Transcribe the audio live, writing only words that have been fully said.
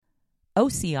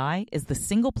OCI is the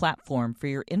single platform for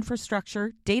your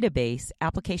infrastructure, database,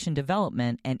 application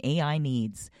development, and AI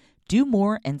needs. Do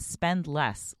more and spend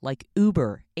less, like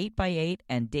Uber, 8x8,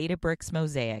 and Databricks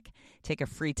Mosaic. Take a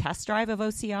free test drive of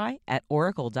OCI at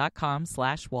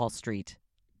oracle.com/Wall Street.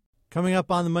 Coming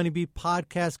up on the Money Beat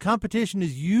podcast, competition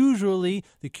is usually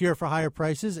the cure for higher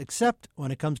prices, except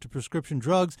when it comes to prescription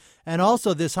drugs. And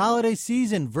also this holiday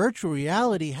season, virtual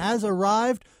reality has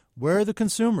arrived. Where are the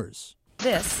consumers?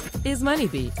 This is Money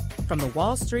Beat from the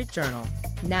Wall Street Journal.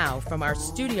 Now from our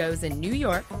studios in New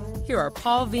York, here are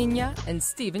Paul Vigna and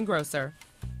Stephen Grocer.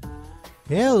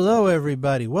 Hello,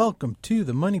 everybody. Welcome to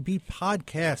the Money Beat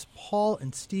podcast. Paul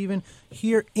and Stephen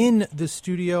here in the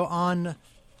studio on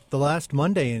the last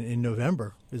Monday in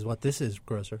November is what this is,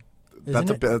 Grocer. That's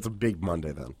a big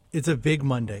Monday, then. It's a big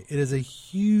Monday. It is a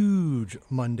huge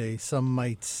Monday, some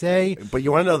might say. But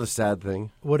you want to know the sad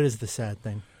thing? What is the sad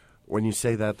thing? When you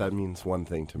say that, that means one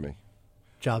thing to me.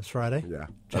 Jobs Friday? Yeah.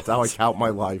 That's how I count my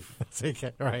life. That's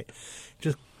okay. All right.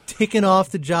 Just ticking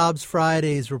off the Jobs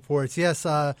Fridays reports. Yes,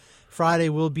 Friday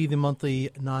will be the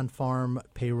monthly non-farm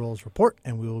payrolls report,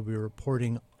 and we will be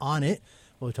reporting on it.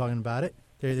 We'll be talking about it.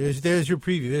 There's your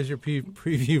preview. There's your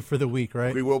preview for the week,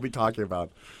 right? We will be talking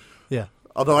about. Yeah.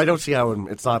 Although I don't see how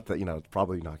it's not that, it's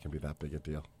probably not going to be that big a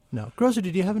deal. No. Grocer,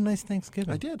 did you have a nice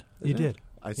Thanksgiving? I did. You did.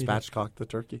 I spatchcocked the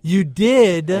turkey. You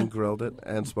did? And grilled it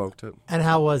and smoked it. And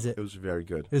how was it? It was very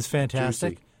good. It was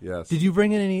fantastic? Juicy, yes. Did you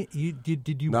bring in any?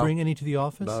 Did you No. bring any to the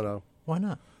office? No. Why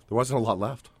not? There wasn't a lot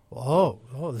left. Oh,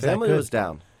 is that Family good? was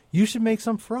down. You should make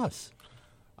some for us.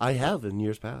 I have in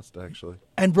years past, actually.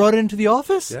 And brought it into the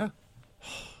office? Yeah.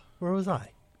 Where was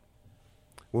I?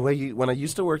 When I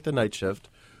used to work the night shift,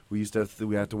 we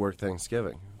had to work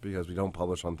Thanksgiving because we don't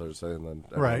publish on Thursday, and then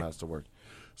everyone has to work.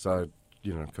 So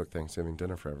I cook Thanksgiving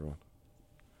dinner for everyone.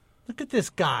 Look at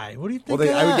this guy. What do you think Well,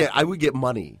 of that? I would get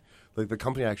money. Like the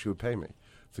company actually would pay me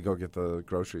to go get the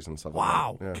groceries and stuff.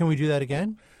 Wow. Like that. Yeah. Can we do that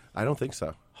again? I don't think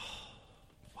so.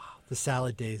 Wow. The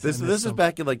salad days. This is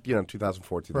back in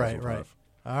 2004, 2005. Right.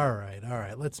 All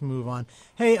right. Let's move on.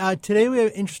 Hey, today we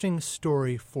have an interesting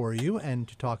story for you, and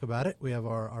to talk about it, we have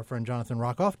our friend Jonathan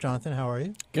Rockoff. Jonathan, how are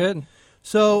you? Good.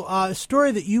 So, a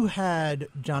story that you had,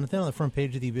 Jonathan, on the front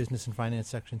page of the Business and Finance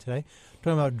section today,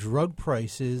 talking about drug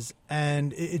prices,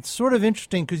 and it's sort of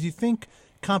interesting because you think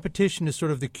competition is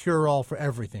sort of the cure-all for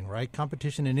everything, right?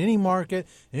 Competition in any market,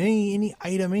 in any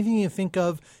item, anything you think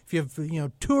of. If you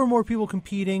have two or more people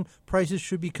competing, prices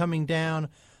should be coming down.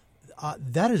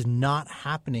 That is not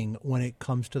happening when it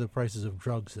comes to the prices of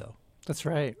drugs, though. That's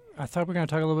right. I thought we were going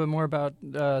to talk a little bit more about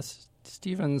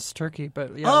Stephen's turkey,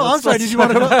 but yeah. I'm sorry. Did you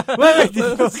want to go? Wait.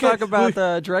 Let's talk about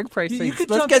the drug pricing.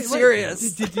 Let's get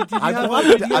serious. I've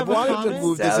wanted to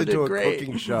move this into a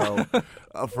cooking show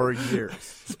for years.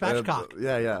 Spatchcock.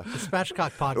 Yeah. The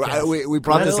Spatchcock podcast. We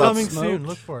brought this up. Coming soon.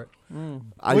 Look for it.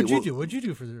 What'd you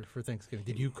do for Thanksgiving?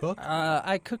 Did you cook?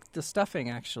 I cooked the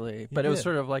stuffing, actually, but it was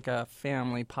sort of like a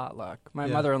family potluck. My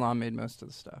mother-in-law made most of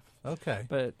the stuff. Okay.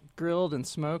 But grilled and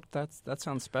smoked, that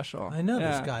sounds special. I know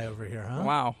this guy over here, huh?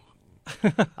 Wow.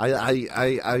 It's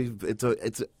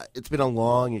been a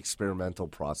long experimental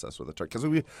process with the turkey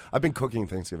because I've been cooking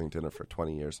Thanksgiving dinner for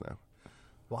 20 years now.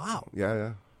 Wow.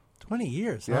 Yeah. 20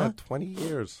 years, huh? Yeah, 20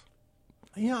 years.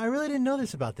 Yeah, I really didn't know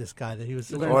this about this guy that he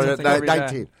was.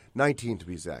 19 to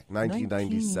be exact.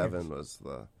 1997 was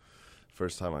the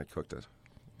first time I cooked it.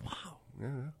 Wow.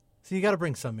 Yeah. So you got to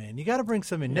bring some in. Yeah,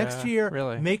 Next year,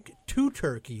 really. Make 2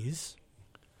 turkeys.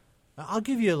 I'll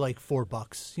give you like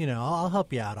 $4. I'll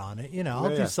help you out on it. I'll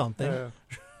do something. Yeah.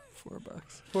 $4.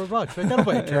 $4. I gotta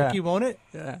buy a turkey, won't it?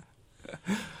 Yeah.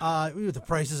 The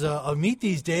prices of meat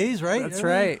these days, right? That's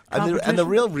right. And the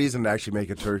real reason to actually make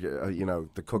a turkey,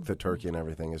 to cook the turkey and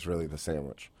everything is really the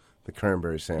sandwich, the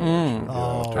cranberry sandwich.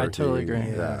 I totally agree.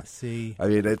 Yeah. See, I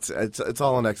mean, it's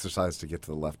all an exercise to get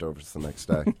to the leftovers the next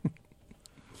day.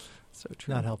 So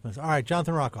true. Not helping us. All right,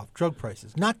 Jonathan Rockoff, drug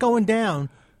prices not going down,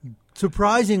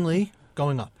 surprisingly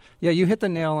going up. Yeah, you hit the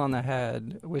nail on the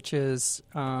head, which is,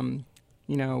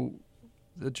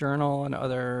 the Journal and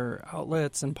other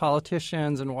outlets and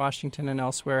politicians in Washington and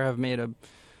elsewhere have made a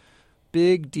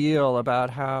big deal about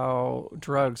how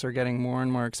drugs are getting more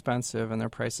and more expensive and their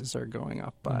prices are going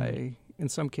up by, in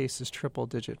some cases,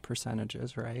 triple-digit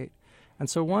percentages, right? And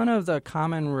so one of the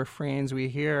common refrains we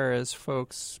hear is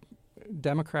folks,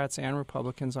 Democrats and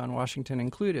Republicans on Washington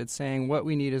included, saying what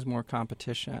we need is more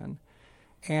competition.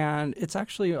 And it's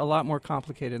actually a lot more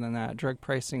complicated than that. Drug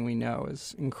pricing, we know,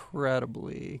 is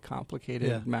incredibly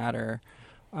complicated matter.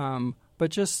 But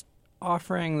just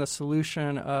offering the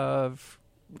solution of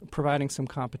providing some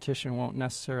competition won't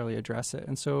necessarily address it.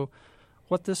 And so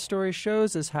what this story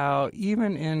shows is how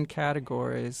even in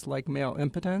categories like male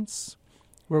impotence,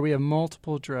 where we have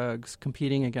multiple drugs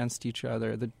competing against each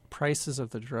other, the prices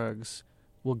of the drugs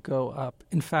will go up.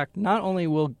 In fact, not only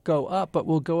will go up, but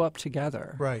will go up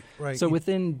together. Right. So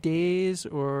within days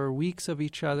or weeks of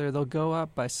each other, they'll go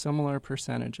up by similar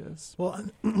percentages. Well,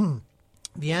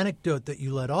 the anecdote that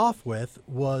you led off with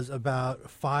was about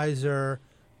Pfizer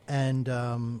and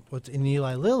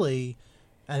Eli Lilly,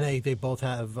 and they both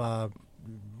have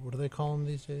what do they call them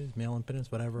these days? Male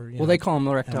impotence, whatever. They call them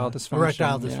erectile dysfunction.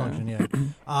 Erectile dysfunction,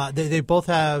 yeah. They both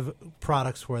have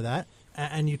products for that,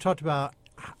 and you talked about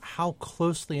how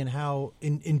closely and how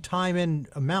in time and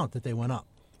amount that they went up.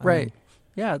 Right.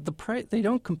 Yeah, the price, they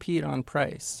don't compete on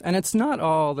price. And it's not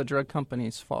all the drug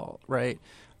company's fault, right?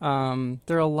 There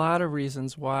are a lot of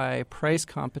reasons why price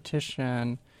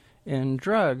competition in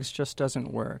drugs just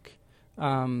doesn't work.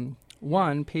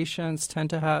 One, patients tend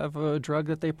to have a drug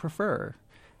that they prefer.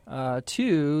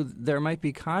 Two, there might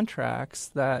be contracts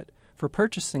that for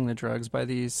purchasing the drugs by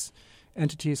these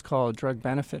entities called drug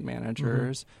benefit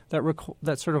managers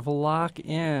that sort of lock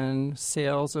in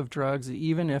sales of drugs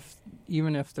even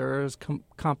if there's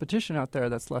competition out there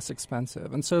that's less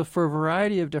expensive. And so for a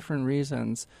variety of different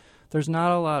reasons, there's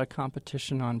not a lot of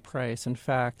competition on price. In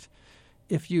fact,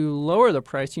 if you lower the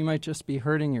price, you might just be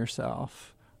hurting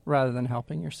yourself rather than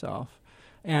helping yourself.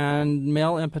 And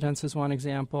male impotence is one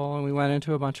example, and we went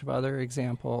into a bunch of other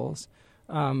examples.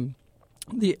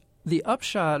 The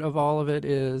upshot of all of it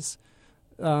is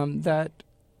that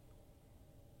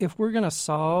if we're going to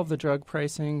solve the drug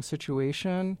pricing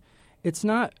situation, it's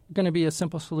not going to be a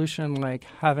simple solution like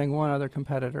having one other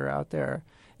competitor out there.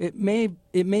 It may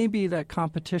be that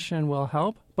competition will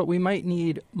help, but we might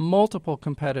need multiple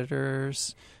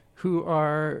competitors who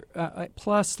are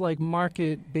plus like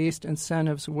market-based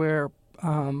incentives where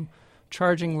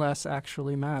charging less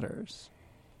actually matters.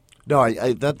 No,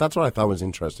 that's what I thought was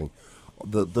interesting.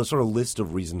 The sort of list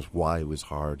of reasons why it was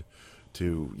hard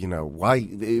to, why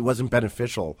it wasn't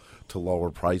beneficial to lower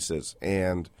prices.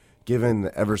 And given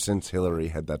ever since Hillary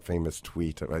had that famous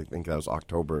tweet, I think that was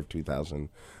October of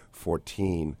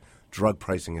 2014, drug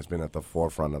pricing has been at the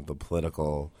forefront of the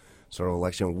political sort of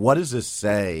election. What does this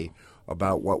say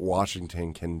about what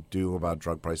Washington can do about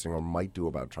drug pricing or might do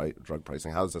about drug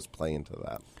pricing? How does this play into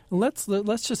that? Let's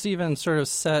just even sort of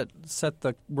set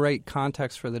the right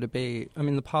context for the debate. I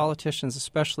mean, the politicians,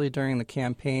 especially during the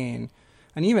campaign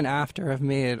and even after, have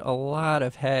made a lot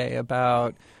of hay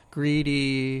about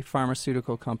greedy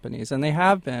pharmaceutical companies, and they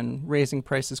have been raising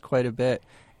prices quite a bit.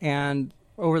 And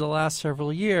over the last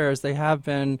several years, they have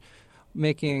been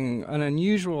making an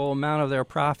unusual amount of their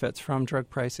profits from drug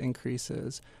price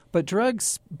increases.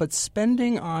 But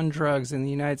spending on drugs in the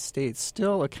United States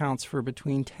still accounts for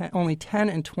between only 10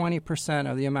 and 20%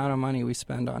 of the amount of money we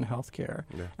spend on health care.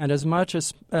 Yeah. And as much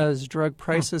as drug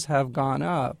prices have gone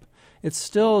up, it's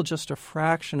still just a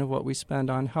fraction of what we spend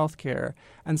on health care.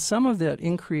 And some of that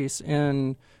increase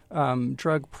in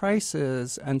drug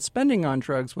prices and spending on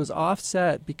drugs was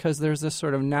offset because there's this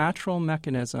sort of natural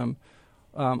mechanism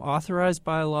authorized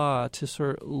by law to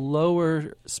sort of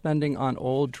lower spending on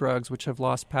old drugs which have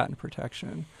lost patent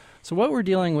protection. So what we're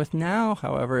dealing with now,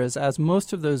 however, is as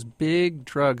most of those big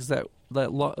drugs that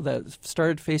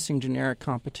started facing generic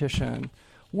competition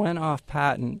went off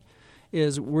patent,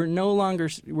 is we're no longer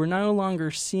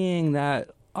seeing that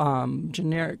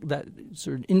that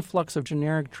sort of influx of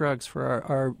generic drugs for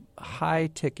our high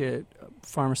ticket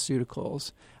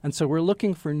pharmaceuticals. And so we're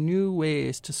looking for new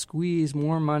ways to squeeze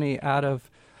more money out of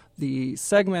the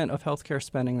segment of healthcare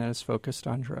spending that is focused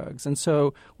on drugs. And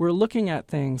so we're looking at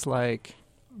things like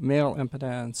male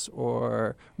impotence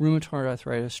or rheumatoid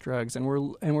arthritis drugs, and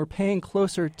we're paying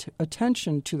closer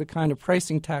attention to the kind of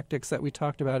pricing tactics that we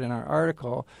talked about in our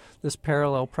article, this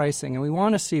parallel pricing, and we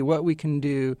want to see what we can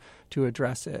do to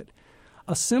address it.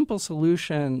 A simple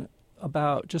solution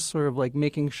about just sort of like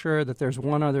making sure that there's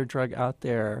one other drug out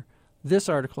there, this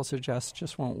article suggests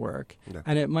just won't work. Yeah.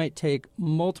 And it might take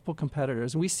multiple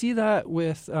competitors. And we see that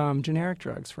with generic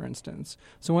drugs, for instance.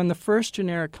 So when the first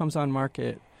generic comes on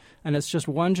market, and it's just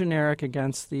one generic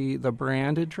against the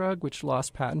branded drug, which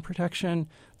lost patent protection,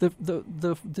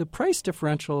 the price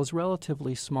differential is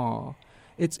relatively small.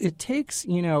 It takes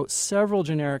several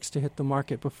generics to hit the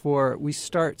market before we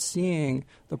start seeing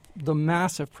the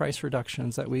massive price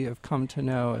reductions that we have come to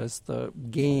know as the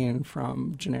gain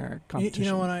from generic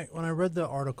competition. When I read the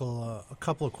article, a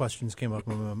couple of questions came up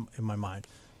in my mind.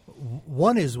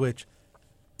 One is which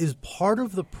is part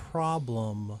of the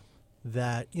problem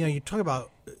that you talk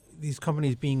about these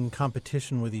companies being in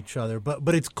competition with each other,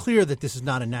 but it's clear that this is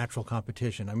not a natural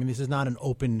competition. I mean, this is not an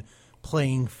open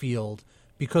playing field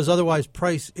because otherwise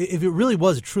price, if it really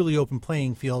was a truly open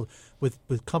playing field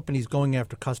with companies going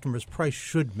after customers, price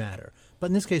should matter. But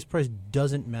in this case, price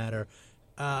doesn't matter.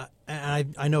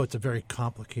 And I know it's a very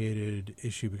complicated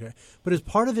issue, but is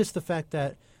part of this the fact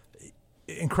that,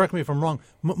 and correct me if I'm wrong,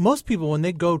 most people, when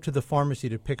they go to the pharmacy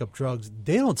to pick up drugs,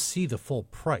 they don't see the full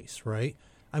price, right?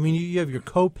 I mean, you have your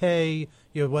copay,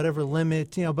 you have whatever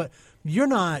limit, but you're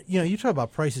not, you talk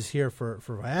about prices here for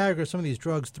Viagra, some of these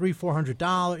drugs,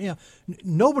 $300-$400,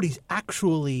 nobody's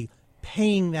actually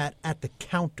paying that at the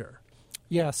counter.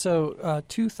 Yeah, so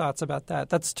two thoughts about that.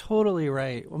 That's totally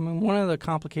right. I mean, one of the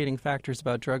complicating factors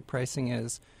about drug pricing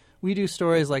is we do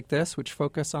stories like this, which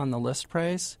focus on the list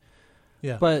price.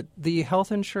 Yeah. But the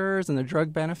health insurers and the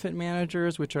drug benefit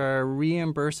managers, which are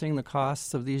reimbursing the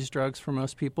costs of these drugs for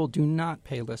most people, do not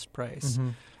pay list price. Mm-hmm.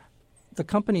 The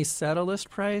companies set a list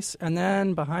price, and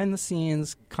then behind the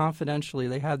scenes, confidentially,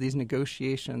 they have these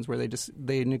negotiations where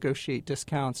they negotiate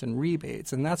discounts and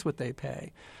rebates, and that's what they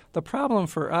pay. The problem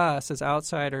for us as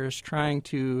outsiders trying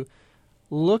to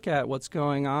look at what's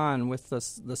going on with the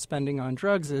spending on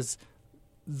drugs is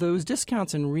those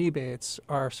discounts and rebates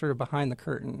are sort of behind the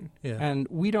curtain, and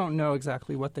we don't know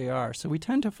exactly what they are. So we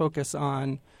tend to focus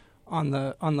on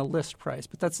the list price,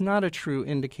 but that's not a true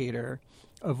indicator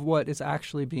of what is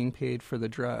actually being paid for the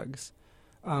drugs.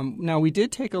 Now, we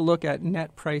did take a look at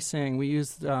net pricing. We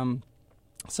used some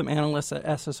analysts at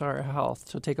SSR Health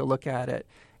to take a look at it,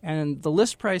 and the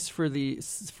list price for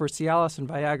Cialis and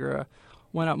Viagra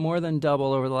went up more than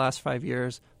double over the last 5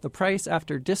 years. The price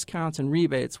after discounts and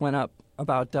rebates went up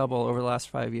about double over the last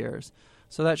 5 years.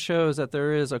 So that shows that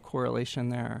there is a correlation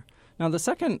there. Now, the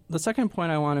second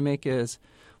point I want to make is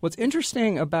what's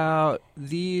interesting about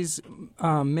these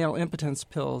male impotence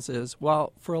pills is,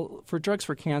 well, for drugs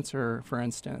for cancer, for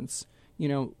instance,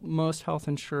 most health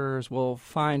insurers will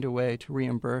find a way to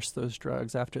reimburse those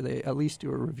drugs after they at least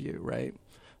do a review, right?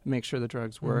 Make sure the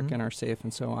drugs work and are safe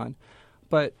and so on.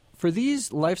 But for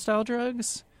these lifestyle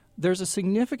drugs, there's a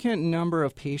significant number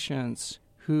of patients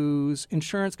whose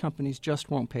insurance companies just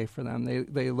won't pay for them.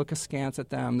 They look askance at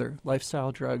them. They're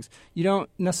lifestyle drugs. You don't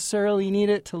necessarily need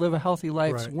it to live a healthy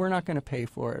life, right. So we're not going to pay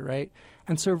for it, right?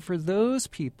 And so for those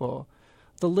people,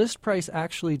 the list price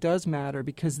actually does matter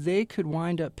because they could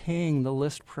wind up paying the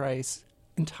list price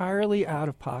entirely out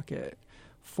of pocket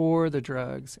for the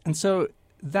drugs. And so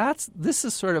this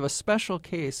is sort of a special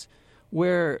case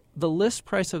where the list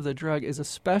price of the drug is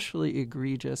especially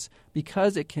egregious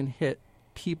because it can hit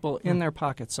people in their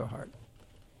pockets so hard.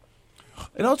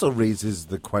 It also raises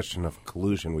the question of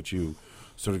collusion, which you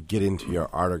sort of get into your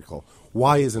article.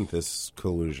 Why isn't this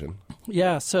collusion?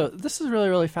 Yeah, so this is really,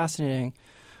 really fascinating.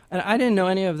 And I didn't know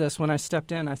any of this when I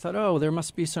stepped in. I thought, there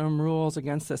must be some rules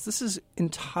against this. This is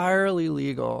entirely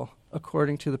legal,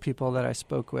 according to the people that I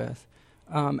spoke with.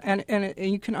 And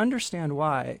you can understand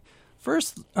why.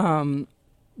 First,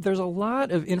 there's a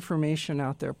lot of information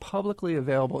out there, publicly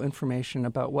available information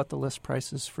about what the list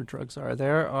prices for drugs are.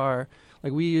 There are,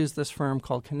 we use this firm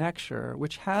called Connecture,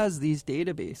 which has these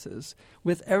databases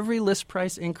with every list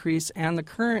price increase and the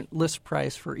current list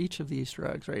price for each of these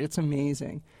drugs, right? It's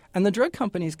amazing. And the drug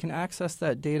companies can access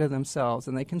that data themselves,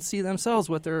 and they can see themselves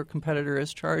what their competitor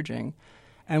is charging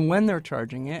and when they're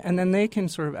charging it, and then they can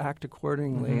sort of act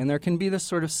accordingly. Mm-hmm. And there can be this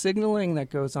sort of signaling that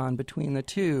goes on between the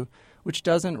two, which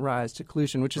doesn't rise to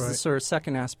collusion, which is the sort of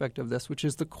second aspect of this, which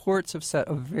is the courts have set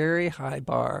a very high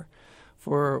bar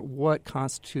for what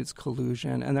constitutes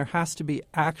collusion. And there has to be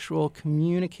actual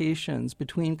communications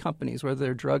between companies, whether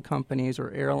they're drug companies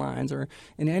or airlines or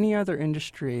in any other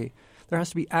industry. There has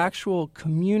to be actual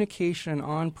communication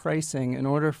on pricing in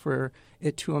order for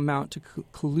it to amount to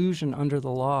collusion under the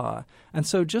law. And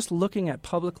so just looking at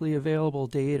publicly available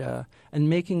data and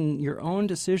making your own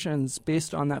decisions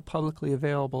based on that publicly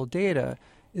available data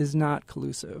is not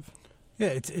collusive. Yeah,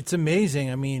 it's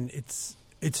amazing. I mean,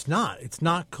 it's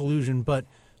not collusion, but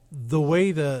the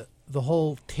way the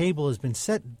whole table has been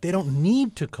set, they don't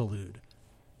need to collude.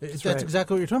 That's right.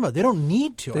 Exactly what you're talking about. They don't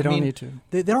need to. They don't need to.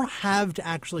 They don't have to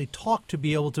actually talk to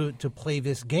be able to play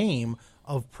this game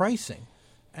of pricing.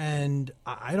 And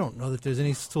I don't know that there's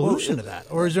any solution to that.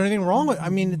 Or is there anything wrong with it? I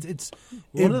mean, it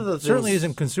certainly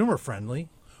isn't consumer friendly.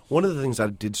 One of the things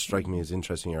that did strike me as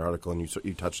interesting in your article, and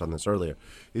you touched on this earlier,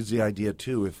 is the idea,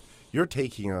 too, if you're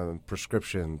taking a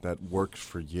prescription that works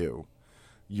for you,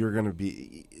 you're going to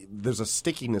be – there's a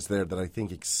stickiness there that I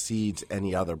think exceeds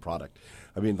any other product.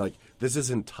 I mean, this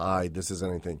isn't Tide. This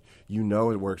isn't anything. You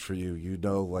know it works for you. You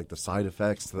know, the side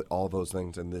effects, all those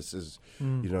things. And this is,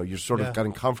 you're sort of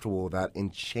getting comfortable with that.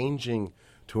 And changing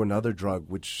to another drug,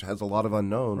 which has a lot of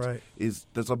unknowns, I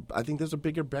think there's a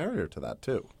bigger barrier to that,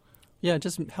 too. Yeah,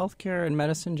 just healthcare and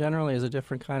medicine generally is a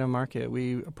different kind of market.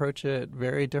 We approach it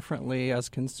very differently as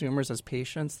consumers, as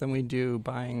patients, than we do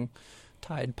buying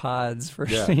Tide Pods for,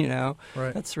 Right.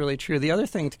 That's really true. The other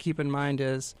thing to keep in mind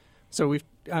is,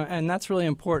 and that's really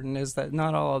important, is that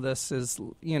not all of this is,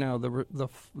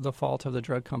 the fault of the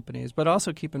drug companies, but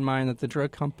also keep in mind that the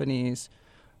drug companies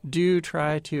do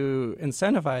try to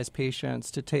incentivize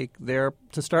patients to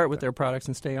start with their products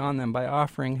and stay on them by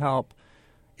offering help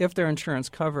if their insurance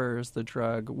covers the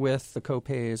drug with the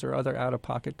copays or other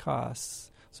out-of-pocket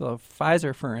costs. So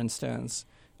Pfizer, for instance,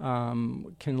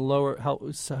 can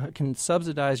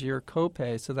subsidize your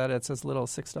copay so that it's as little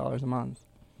as $6 a month.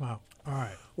 Wow. All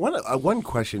right. One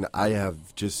question I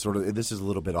have, just sort of, this is a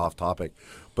little bit off topic,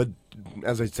 but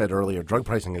as I said earlier, drug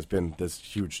pricing has been this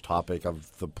huge topic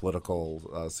of the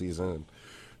political season.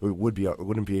 It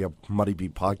wouldn't be a Muddy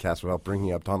Beat podcast without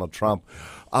bringing up Donald Trump.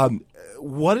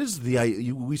 What is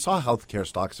we saw healthcare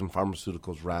stocks and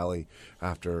pharmaceuticals rally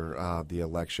after the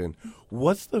election.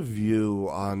 What's the view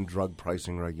on drug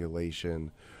pricing regulation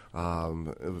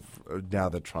now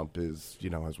that Trump has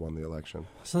won the election?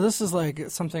 So this is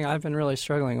something I've been really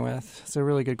struggling with. It's a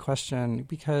really good question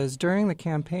because during the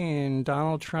campaign,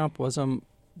 Donald Trump was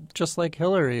just like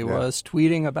Hillary was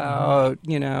tweeting about,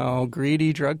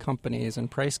 greedy drug companies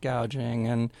and price gouging.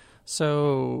 And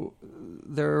so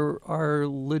there are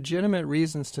legitimate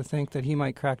reasons to think that he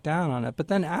might crack down on it. But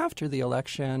then after the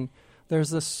election,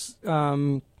 there's this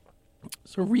sort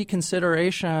of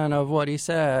reconsideration of what he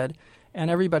said.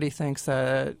 And everybody thinks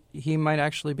that he might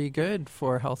actually be good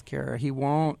for health care. He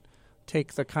won't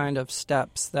take the kind of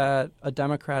steps that a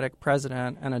Democratic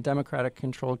president and a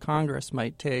Democratic-controlled Congress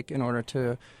might take in order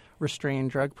to restrain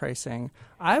drug pricing.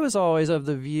 I was always of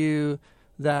the view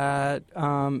that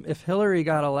if Hillary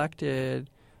got elected,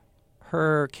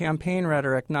 her campaign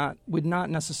rhetoric would not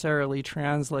necessarily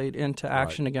translate into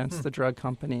action against the drug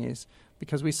companies,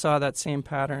 because we saw that same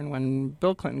pattern when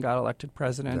Bill Clinton got elected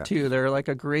president, too. They're like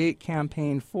a great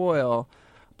campaign foil,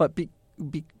 but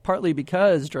partly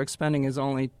because drug spending is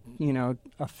only, a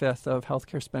fifth of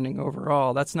healthcare spending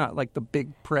overall. That's not like the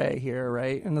big prey here,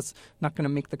 right? And that's not going to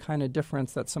make the kind of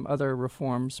difference that some other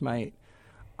reforms might.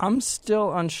 I'm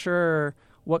still unsure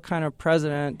what kind of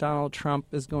president Donald Trump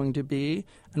is going to be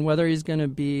and whether he's going to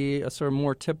be a sort of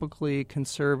more typically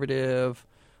conservative,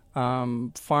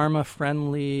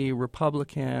 pharma-friendly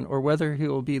Republican, or whether he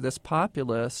will be this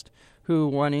populist who,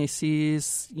 when he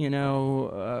sees,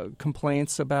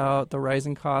 complaints about the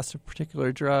rising cost of a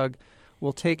particular drug,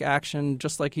 will take action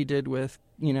just like he did with,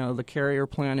 the carrier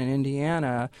plan in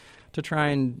Indiana to try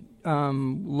and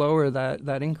lower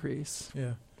that increase.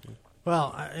 Yeah.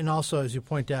 Well, and also, as you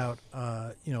point out,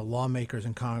 lawmakers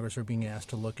in Congress are being asked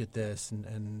to look at this,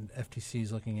 and FTC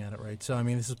is looking at it, right? So, I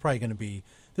mean, this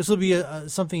will be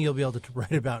something you'll be able to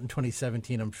write about in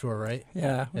 2017, I'm sure, right?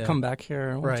 Yeah, we'll come back here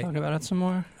and we'll talk about it some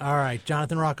more. All right,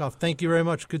 Jonathan Rockoff, thank you very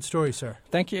much. Good story, sir.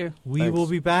 Thank you. We will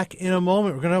be back in a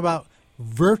moment. We're going to talk about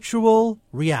virtual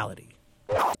reality.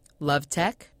 Love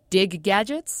tech? Dig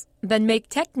gadgets? Then make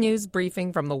Tech News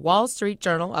Briefing from the Wall Street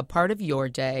Journal a part of your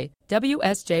day.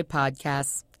 WSJ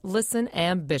Podcasts. Listen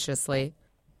ambitiously.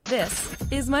 This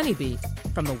is Money Beat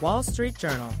from the Wall Street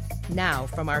Journal. Now,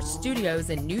 from our studios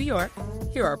in New York,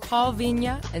 here are Paul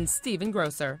Vigna and Stephen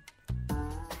Grocer.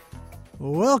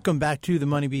 Welcome back to the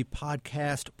Money Beat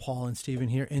podcast. Paul and Stephen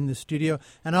here in the studio.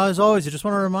 And as always, I just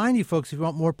want to remind you folks, if you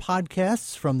want more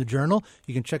podcasts from the Journal,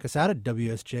 you can check us out at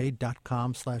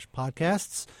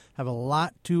wsj.com/podcasts. Have a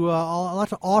lot to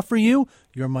offer you.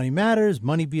 Your Money Matters,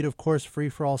 Money Beat, of course, Free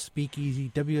for All,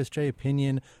 Speakeasy, WSJ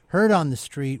Opinion, Heard on the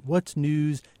Street, What's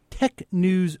News, Tech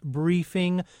News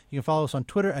Briefing. You can follow us on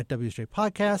Twitter at WSJ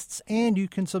Podcasts, and you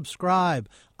can subscribe.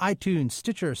 iTunes,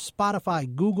 Stitcher,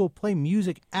 Spotify, Google Play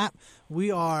Music app. We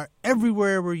are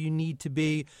everywhere where you need to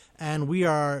be, and we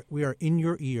are in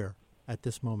your ear at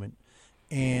this moment.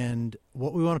 And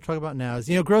what we want to talk about now is,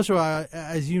 Grocer,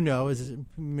 as you know, as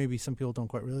maybe some people don't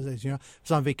quite realize,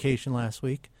 was on vacation last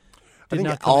week. I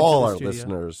think all our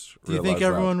listeners Do you think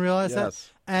everyone realized that?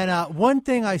 Yes. And one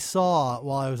thing I saw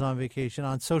while I was on vacation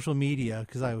on social media,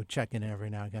 because I would check in every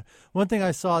now and again, one thing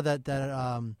I saw that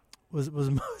was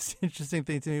the most interesting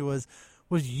thing to me was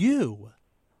you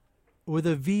with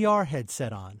a VR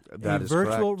headset on, that a is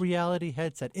virtual correct. Reality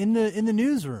headset in the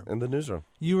newsroom. In the newsroom.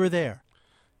 You were there.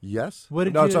 Yes. What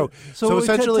did no, you? So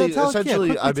essentially,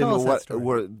 quickly I've been tell us that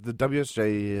story. the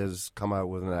WSJ has come out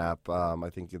with an app.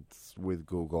 I think it's with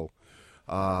Google,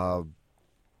 so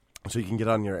you can get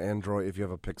on your Android if you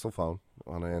have a Pixel phone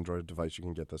on an Android device. You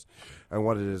can get this, and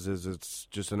what it is it's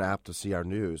just an app to see our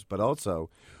news. But also,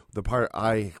 the part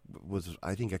I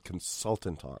think a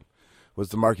consultant on was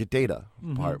the market data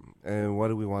part, and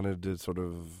what we wanted to sort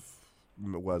of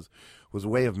was a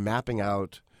way of mapping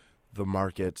out the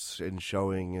markets and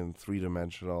showing in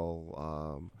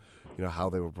 3-dimensional, how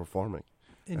they were performing.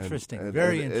 Interesting,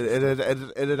 very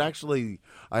interesting. And it actually,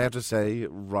 I have to say,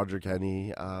 Roger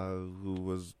Kenny, who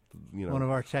was one of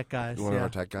our tech guys, and one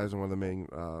of the main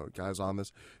guys on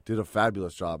this, did a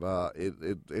fabulous job.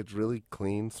 It's really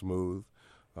clean, smooth.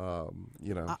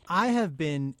 I have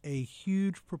been a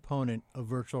huge proponent of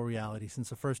virtual reality since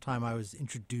the first time I was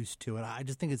introduced to it. I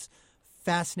just think it's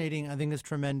fascinating. I think it's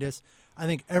tremendous. I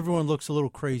think everyone looks a little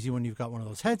crazy when you've got one of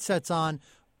those headsets on,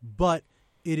 but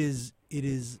it is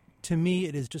to me,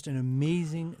 it is just an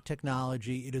amazing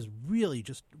technology. It is really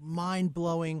just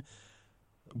mind-blowing,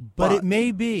 but it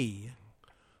may be.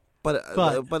 But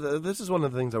this is one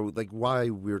of the things why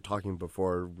we were talking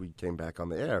before we came back on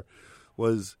the air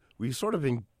was we've sort of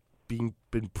been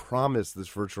promised this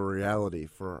virtual reality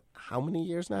for how many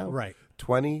years now? Right.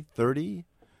 20, 30?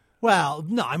 Well,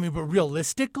 no, I mean, but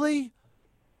realistically,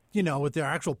 with their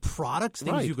actual products,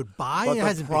 things you could buy. But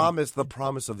it the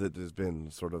promise of it has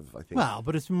been sort of, I think. Well,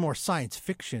 but it's been more science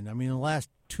fiction. I mean, in the last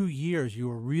 2 years, you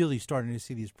were really starting to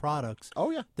see these products.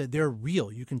 Oh, yeah. That they're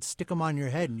real. You can stick them on your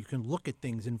head and you can look at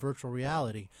things in virtual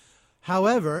reality.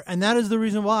 However, and that is the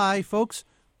reason why, folks,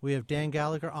 we have Dan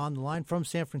Gallagher on the line from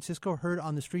San Francisco, Heard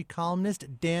on the Street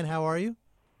columnist. Dan, how are you?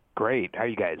 Great. How are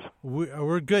you guys?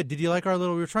 We're good. Did you like we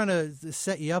were trying to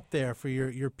set you up there for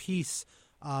your piece,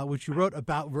 which you wrote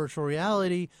about virtual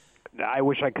reality. I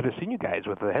wish I could have seen you guys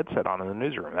with the headset on in the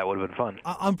newsroom. That would have been fun.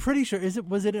 I'm pretty sure.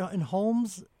 Was it in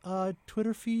Holmes'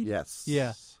 Twitter feed? Yes.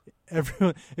 Yeah.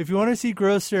 Everyone, if you want to see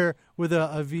Grocer with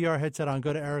a VR headset on,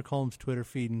 go to Eric Holmes' Twitter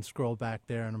feed and scroll back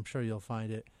there, and I'm sure you'll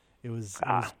find it. It was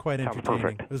quite entertaining.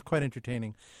 Perfect. It was quite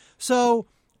entertaining. So,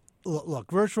 look,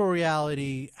 virtual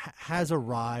reality has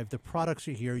arrived. The products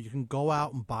are here. You can go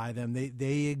out and buy them.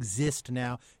 They exist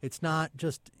now. It's not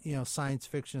just science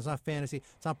fiction. It's not fantasy.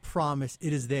 It's not promise.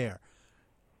 It is there.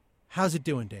 How's it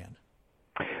doing, Dan?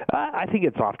 I think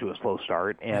it's off to a slow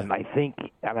start, and I think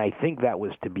that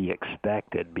was to be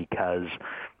expected because,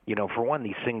 for one,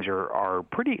 these things are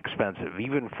pretty expensive.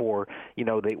 Even for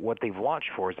what they've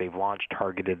launched for is they've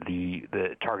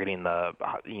targeting the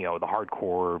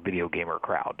hardcore video gamer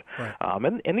crowd, right.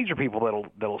 And these are people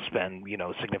that'll spend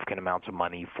significant amounts of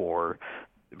money for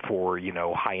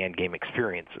high-end game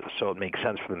experiences. So it makes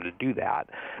sense for them to do that.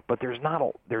 But there's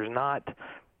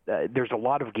a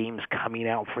lot of games coming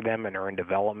out for them and are in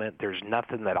development. There's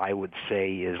nothing that I would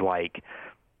say is a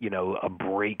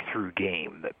breakthrough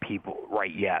game that people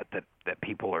that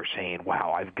people are saying,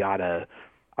 wow, I've got to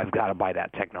buy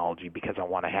that technology because I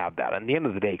want to have that. And at the end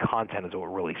of the day, content is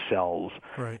what really sells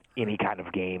any kind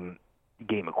of game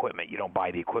equipment. You don't buy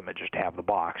the equipment just to have the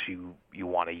box. You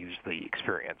want to use the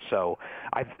experience. So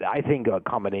I think a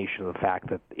combination of the fact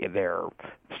that they're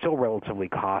still relatively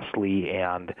costly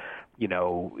and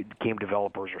game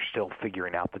developers are still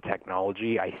figuring out the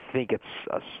technology. I think it's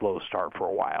a slow start for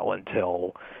a while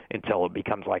until it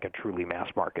becomes like a truly mass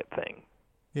market thing.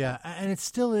 Yeah, and it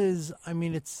still is. I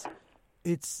mean, it's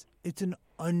an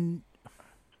I don't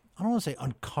want to say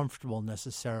uncomfortable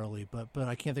necessarily, but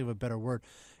I can't think of a better word.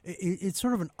 It's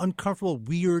sort of an uncomfortable,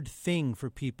 weird thing for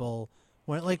people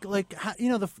when what did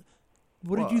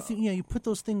you think? You put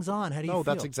those things on. How do you feel? No,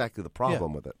 that's exactly the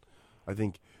problem with it. I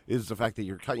think is the fact that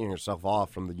you're cutting yourself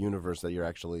off from the universe that you're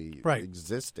actually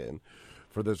exist in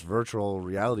for this virtual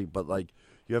reality. But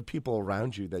you have people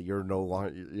around you that you're no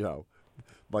longer,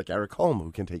 like Eric Holm,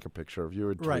 who can take a picture of you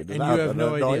and tweet it out. You have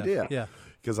no idea. Yeah.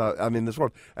 Because I'm in this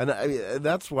world, and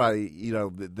that's why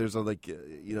there's a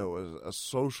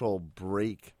social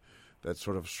break that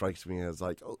sort of strikes me as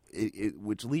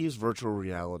which leaves virtual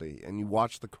reality, and you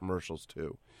watch the commercials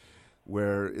too,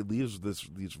 where it leaves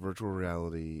these virtual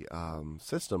reality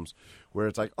systems where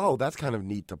it's that's kind of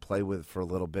neat to play with for a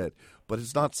little bit, but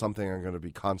it's not something I'm going to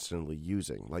be constantly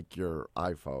using, like your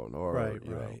iPhone or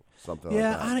something like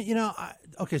that. Yeah,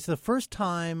 okay, so the first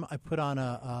time I put on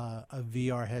a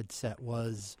VR headset I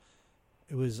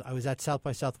was at South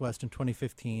by Southwest in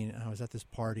 2015, and I was at this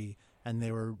party, and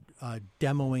they were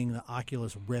demoing the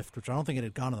Oculus Rift, which I don't think it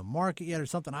had gone to the market yet or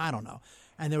something. I don't know.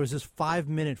 And there was this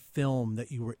 5-minute film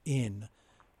that you were in,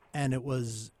 and it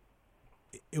was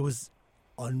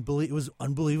unbelievably it was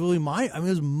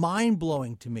mind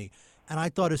blowing to me. And I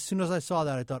thought, as soon as I saw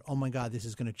that, I thought, oh my God, this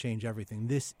is going to change everything.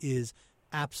 This is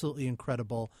absolutely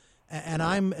incredible. And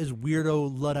I'm as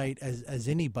weirdo Luddite as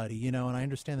anybody, and I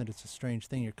understand that it's a strange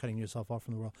thing. You're cutting yourself off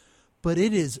from the world, but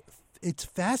it's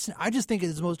fascinating. I just think it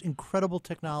is the most incredible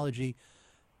technology,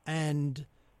 and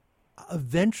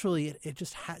eventually it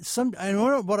just has some. I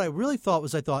know what I really thought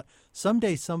was, I thought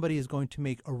someday somebody is going to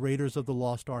make a Raiders of the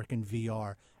Lost Ark in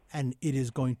VR, and it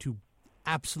is going to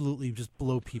absolutely just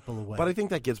blow people away. But I think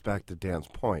that gets back to Dan's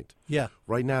point. Yeah.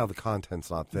 Right now, the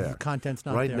content's not there. The content's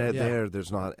not right there. Right yeah. there,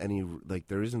 there's not any,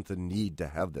 there isn't the need to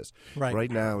have this. Right. Right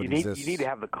now, you need to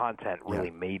have the content really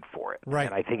made for it. Right.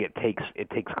 And I think it takes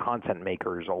content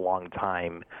makers a long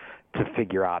time to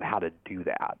figure out how to do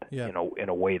that in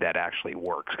a way that actually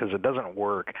works, because it doesn't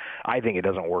work. I think it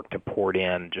doesn't work to port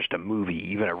in just a movie,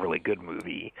 even a really good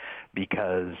movie,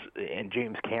 because and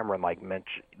James Cameron,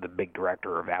 mentioned, the big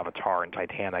director of Avatar and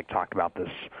Titanic, talked about this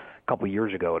a couple of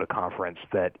years ago at a conference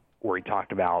where he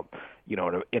talked about,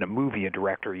 in a movie, a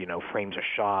director, frames a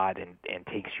shot and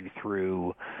takes you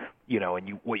through,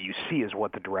 and what you see is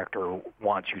what the director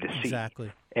wants you to see.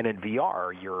 Exactly. And in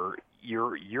VR,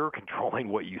 you're controlling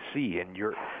what you see, and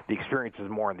the experience is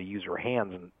more in the user's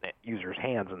hands,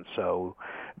 and so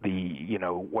the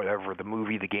whatever the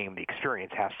movie, the game, the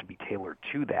experience has to be tailored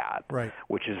to that, right?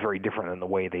 Which is very different than the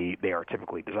way they are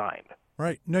typically designed.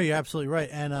 Right. No, you're absolutely right.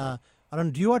 And I don't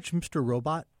know, do you watch Mr.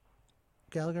 Robot,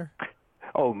 Gallagher?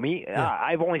 Oh, me? Yeah.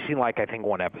 I've only seen I think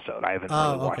one episode. I haven't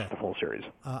really watched the full series.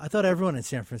 I thought everyone in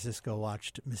San Francisco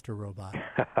watched Mr. Robot.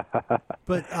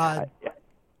 But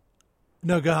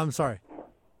no, go. I'm sorry.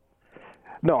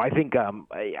 No, I think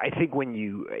I think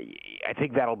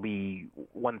that'll be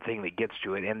one thing that gets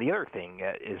to it, and the other thing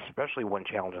is, especially one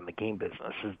challenge in the game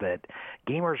business, is that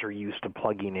gamers are used to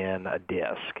plugging in a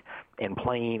disc and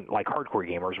playing. Like hardcore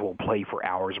gamers will play for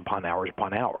hours upon hours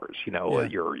upon hours.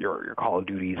 Your Call of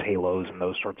Duties, Halos, and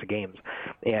those sorts of games,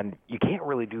 and you can't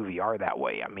really do VR that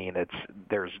way. I mean,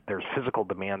 there's physical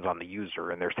demands on the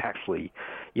user, and there's actually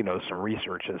some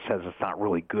research that says it's not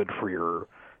really good for your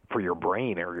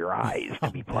brain or your eyes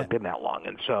to be plugged in that long.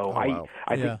 And so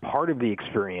I think part of the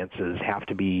experiences have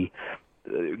to be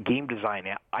game design,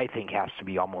 I think, has to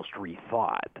be almost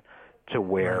rethought to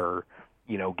where,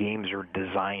 games are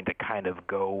designed to kind of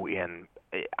go in,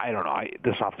 I don't know,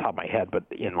 this off the top of my head, but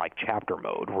in chapter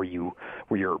mode where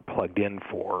you're plugged in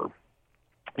for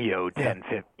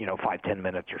 5-10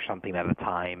 minutes or something at a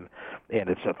time, and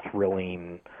it's a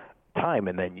thrilling time,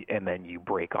 and then you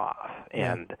break off.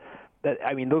 And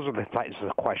those are the types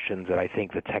of questions that I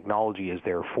think the technology is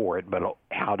there for it, but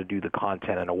how to do the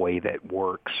content in a way that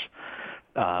works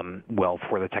well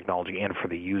for the technology and for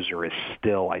the user is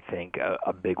still, I think,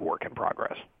 a big work in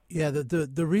progress. Yeah,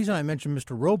 the reason I mentioned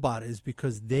Mr. Robot is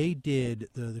because they did,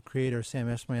 the creator, Sam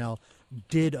Esmail,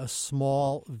 did a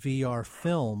small VR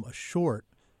film, a short,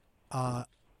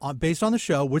 based on the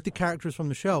show, with the characters from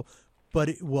the show, but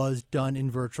it was done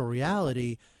in virtual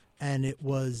reality, and it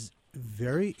was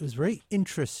very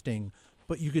interesting.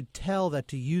 But you could tell that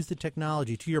to use the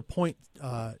technology, to your point,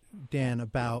 Dan,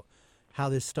 about how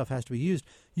this stuff has to be used,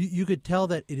 you could tell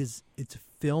that it's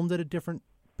filmed at a different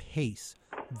pace.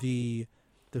 The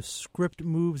script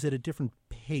moves at a different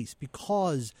pace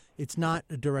because it's not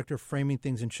a director framing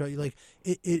things and show you.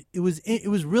 It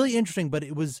was really interesting, but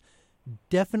it was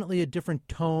definitely a different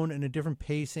tone and a different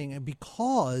pacing, and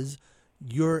because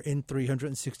you're in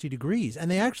 360 degrees.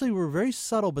 And they actually were very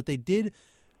subtle, but they did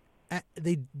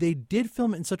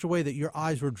film it in such a way that your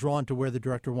eyes were drawn to where the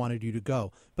director wanted you to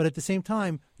go. But at the same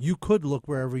time, you could look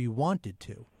wherever you wanted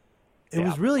to. It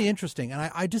was really interesting. And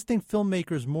I just think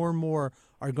filmmakers more and more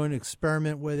are going to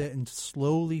experiment with it and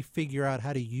slowly figure out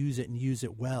how to use it and use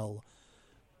it well.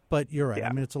 But you're right. Yeah.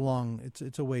 I mean,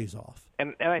 it's a ways off.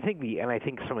 And I think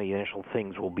some of the initial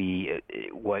things will be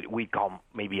what we call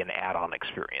maybe an add-on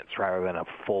experience rather than a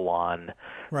full-on.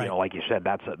 Right. Like you said,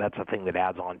 that's a thing that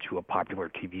adds on to a popular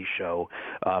TV show.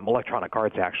 Electronic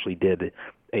Arts actually did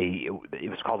it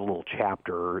was called a little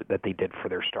chapter that they did for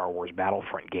their Star Wars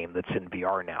Battlefront game that's in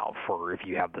VR now for if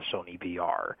you have the Sony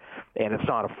VR, and it's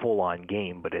not a full-on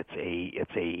game, but it's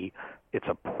a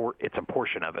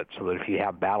portion of it, so that if you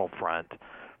have Battlefront,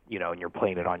 and you're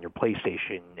playing it on your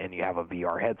PlayStation and you have a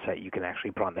VR headset, you can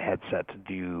actually put on the headset to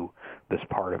do this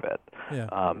part of it. Yeah.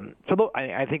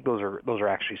 I think those are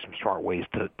actually some smart ways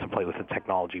to play with the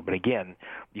technology. But again,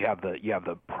 you have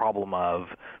the problem of,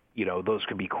 those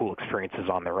could be cool experiences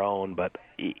on their own, but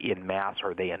in mass,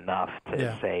 are they enough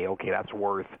to say, okay, that's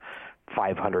worth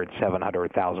 $500,000,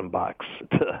 $700,000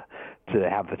 to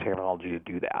have the technology to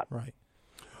do that? Right.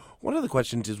 One of the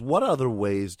questions is, what other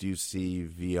ways do you see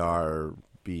VR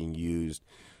being used,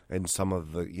 and some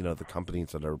of the the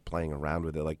companies that are playing around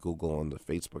with it, like Google and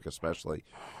Facebook especially,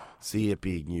 see it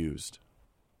being used?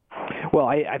 Well,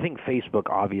 I think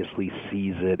Facebook obviously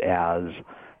sees it as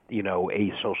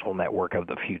a social network of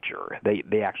the future.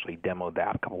 They actually demoed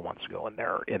that a couple months ago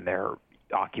in their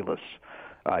Oculus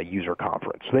user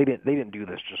conference. So they didn't do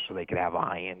this just so they could have a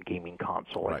high-end gaming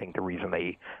console. Right. I think the reason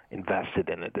they invested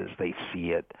in it is they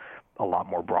see it a lot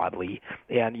more broadly.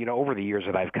 And, over the years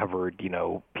that I've covered,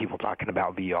 people talking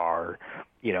about VR,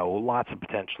 lots of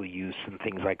potential use in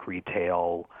things like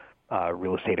retail,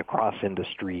 real estate across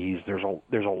industries. There's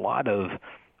a lot of,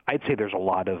 I'd say there's a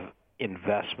lot of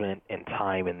investment and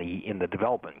time in the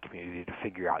development community to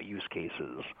figure out use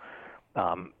cases,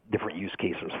 different use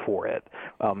cases for it.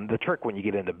 The trick when you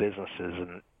get into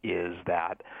businesses is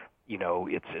that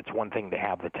it's one thing to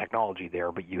have the technology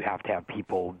there, but you have to have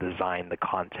people design the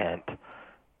content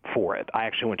for it. I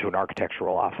actually went to an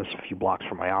architectural office a few blocks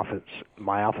from my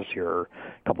office here a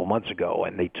couple months ago,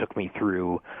 and they took me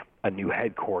through a new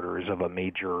headquarters of a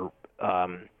major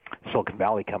Silicon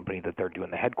Valley company that they're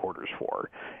doing the headquarters for,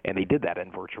 and they did that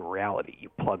in virtual reality. You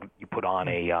put on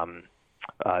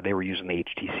they were using the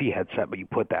HTC headset, but you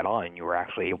put that on, and you were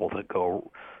actually able to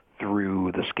go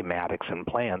through the schematics and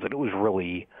plans, and it was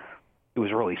really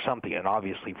something. And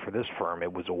obviously for this firm,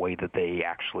 it was a way that they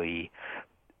actually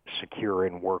secure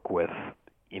and work with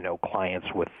clients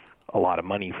with a lot of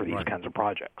money for these kinds of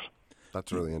projects.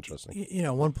 That's really interesting.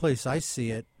 One place I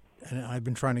see it, and I've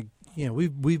been trying to,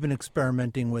 we've been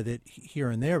experimenting with it here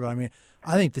and there, but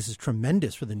I think this is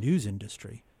tremendous for the news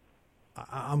industry.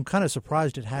 I'm kind of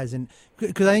surprised it hasn't,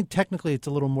 because I think technically it's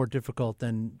a little more difficult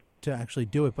than to actually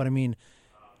do it, but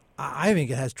I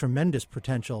think it has tremendous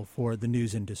potential for the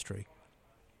news industry.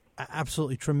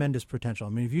 Absolutely tremendous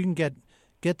potential. If you can get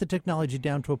the technology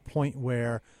down to a point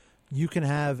where you can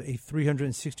have a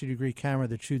 360-degree camera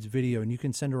that shoots video, and you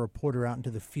can send a reporter out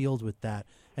into the field with that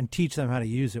and teach them how to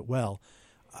use it well,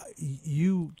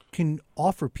 you can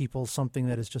offer people something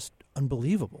that is just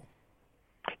unbelievable.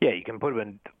 Yeah, you can put them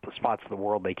in spots of the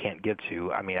world they can't get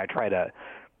to. I tried a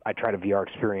VR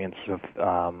experience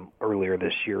of earlier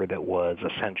this year that was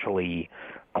essentially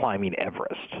climbing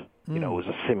Everest. It was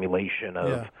a simulation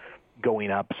of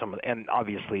going up and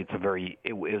obviously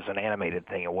it was an animated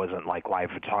thing. It wasn't like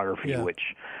live photography, which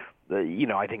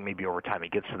I think maybe over time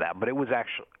it gets to that. But it was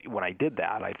actually, when I did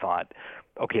that, I thought,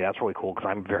 okay, that's really cool, because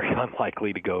I'm very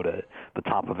unlikely to go to the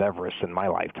top of Everest in my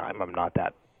lifetime. I'm not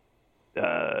that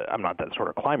sort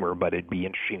of climber, but it'd be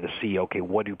interesting to see, okay,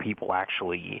 what do people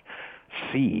actually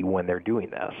see when they're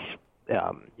doing this?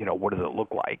 What does it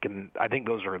look like? And I think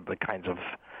those are the kinds of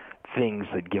things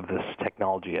that give this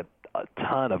technology a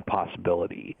ton of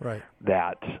possibility. Right.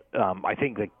 That I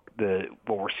think that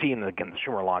what we're seeing in the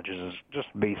consumer launches is just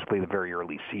basically the very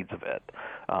early seeds of it,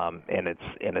 and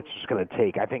it's just going to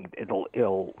take. I think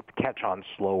it'll catch on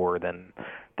slower than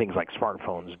things like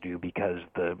smartphones do, because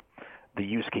the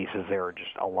use cases there are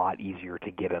just a lot easier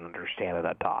to get and understand and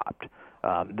adopt.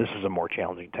 This is a more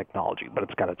challenging technology, but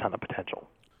it's got a ton of potential.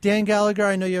 Dan Gallagher,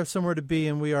 I know you have somewhere to be,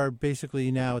 and we are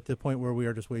basically now at the point where we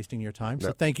are just wasting your time.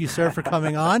 So thank you, sir, for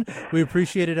coming on. We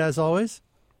appreciate it as always.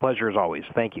 Pleasure as always.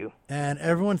 Thank you. And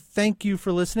everyone, thank you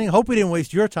for listening. Hope we didn't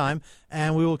waste your time,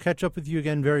 and we will catch up with you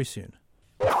again very soon.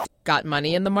 Got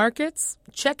money in the markets?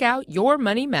 Check out Your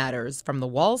Money Matters from the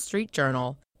Wall Street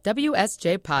Journal.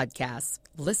 WSJ Podcasts.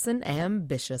 Listen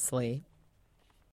ambitiously.